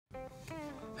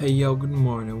Hey yo, good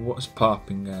morning, what's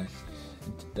popping guys?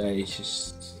 And today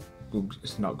it's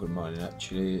not good morning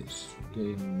actually, it's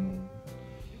right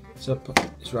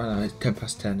now, it's 10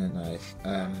 past 10 at night.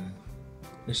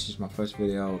 This is my first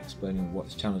video explaining what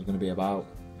this channel is going to be about,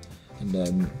 and this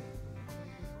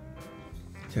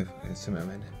channel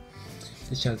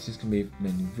is going to be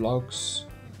mainly vlogs,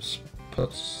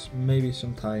 plus maybe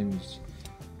sometimes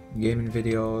gaming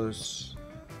videos.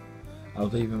 I'll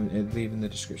leave in the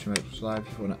description box live.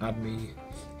 If you want to add me,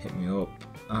 hit me up.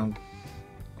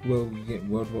 We'll get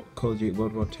Call of Duty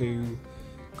World War II,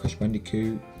 Crash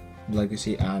Bandicoot,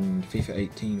 Legacy, and FIFA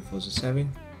 18 Forza 7.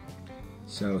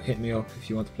 So hit me up if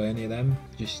you want to play any of them.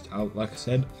 Like I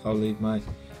said, I'll leave my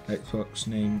Xbox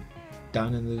name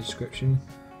down in the description.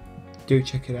 Do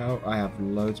check it out. I have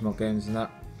loads more games than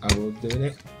that. I will do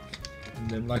it. And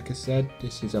then, like I said,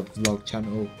 this is a vlog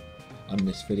channel. And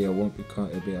this video won't be cut,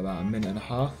 it'll be about a minute and a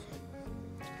half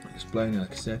explaining,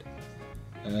 like I said.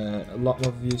 A lot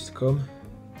more views to come,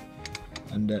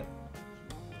 and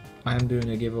I am doing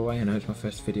a giveaway. I know it's my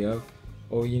first video.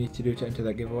 All you need to do to enter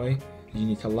that giveaway is you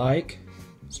need to like,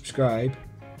 subscribe,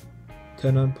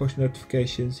 turn on push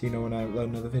notifications so you know when I upload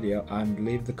another video, and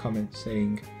leave the comment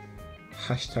saying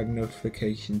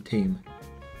 #notification-team.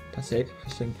 That's it.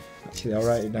 Actually, I'll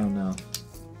write it down now.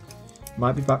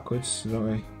 Might be backwards, so don't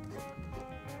worry.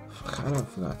 I don't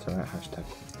forget to write hashtag.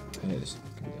 I hate this.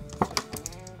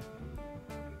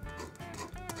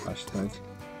 Hashtag.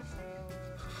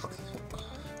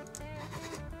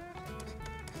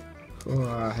 Oh,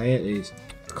 I hate these.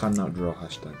 I cannot draw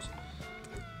hashtags.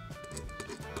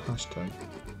 Hashtag.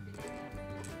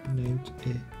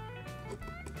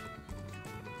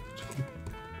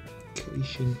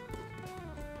 Notification.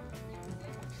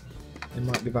 It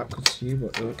might be backwards to you,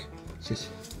 but look, it's just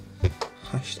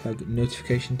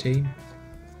 #notification-team.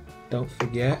 Don't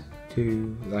forget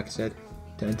to, like I said,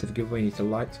 to enter the giveaway you need to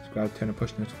like, subscribe, turn on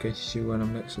push notifications to see when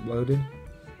I'm next uploading,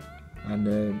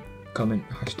 and comment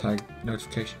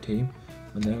 #notification-team.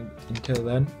 And then until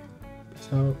then,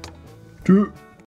 so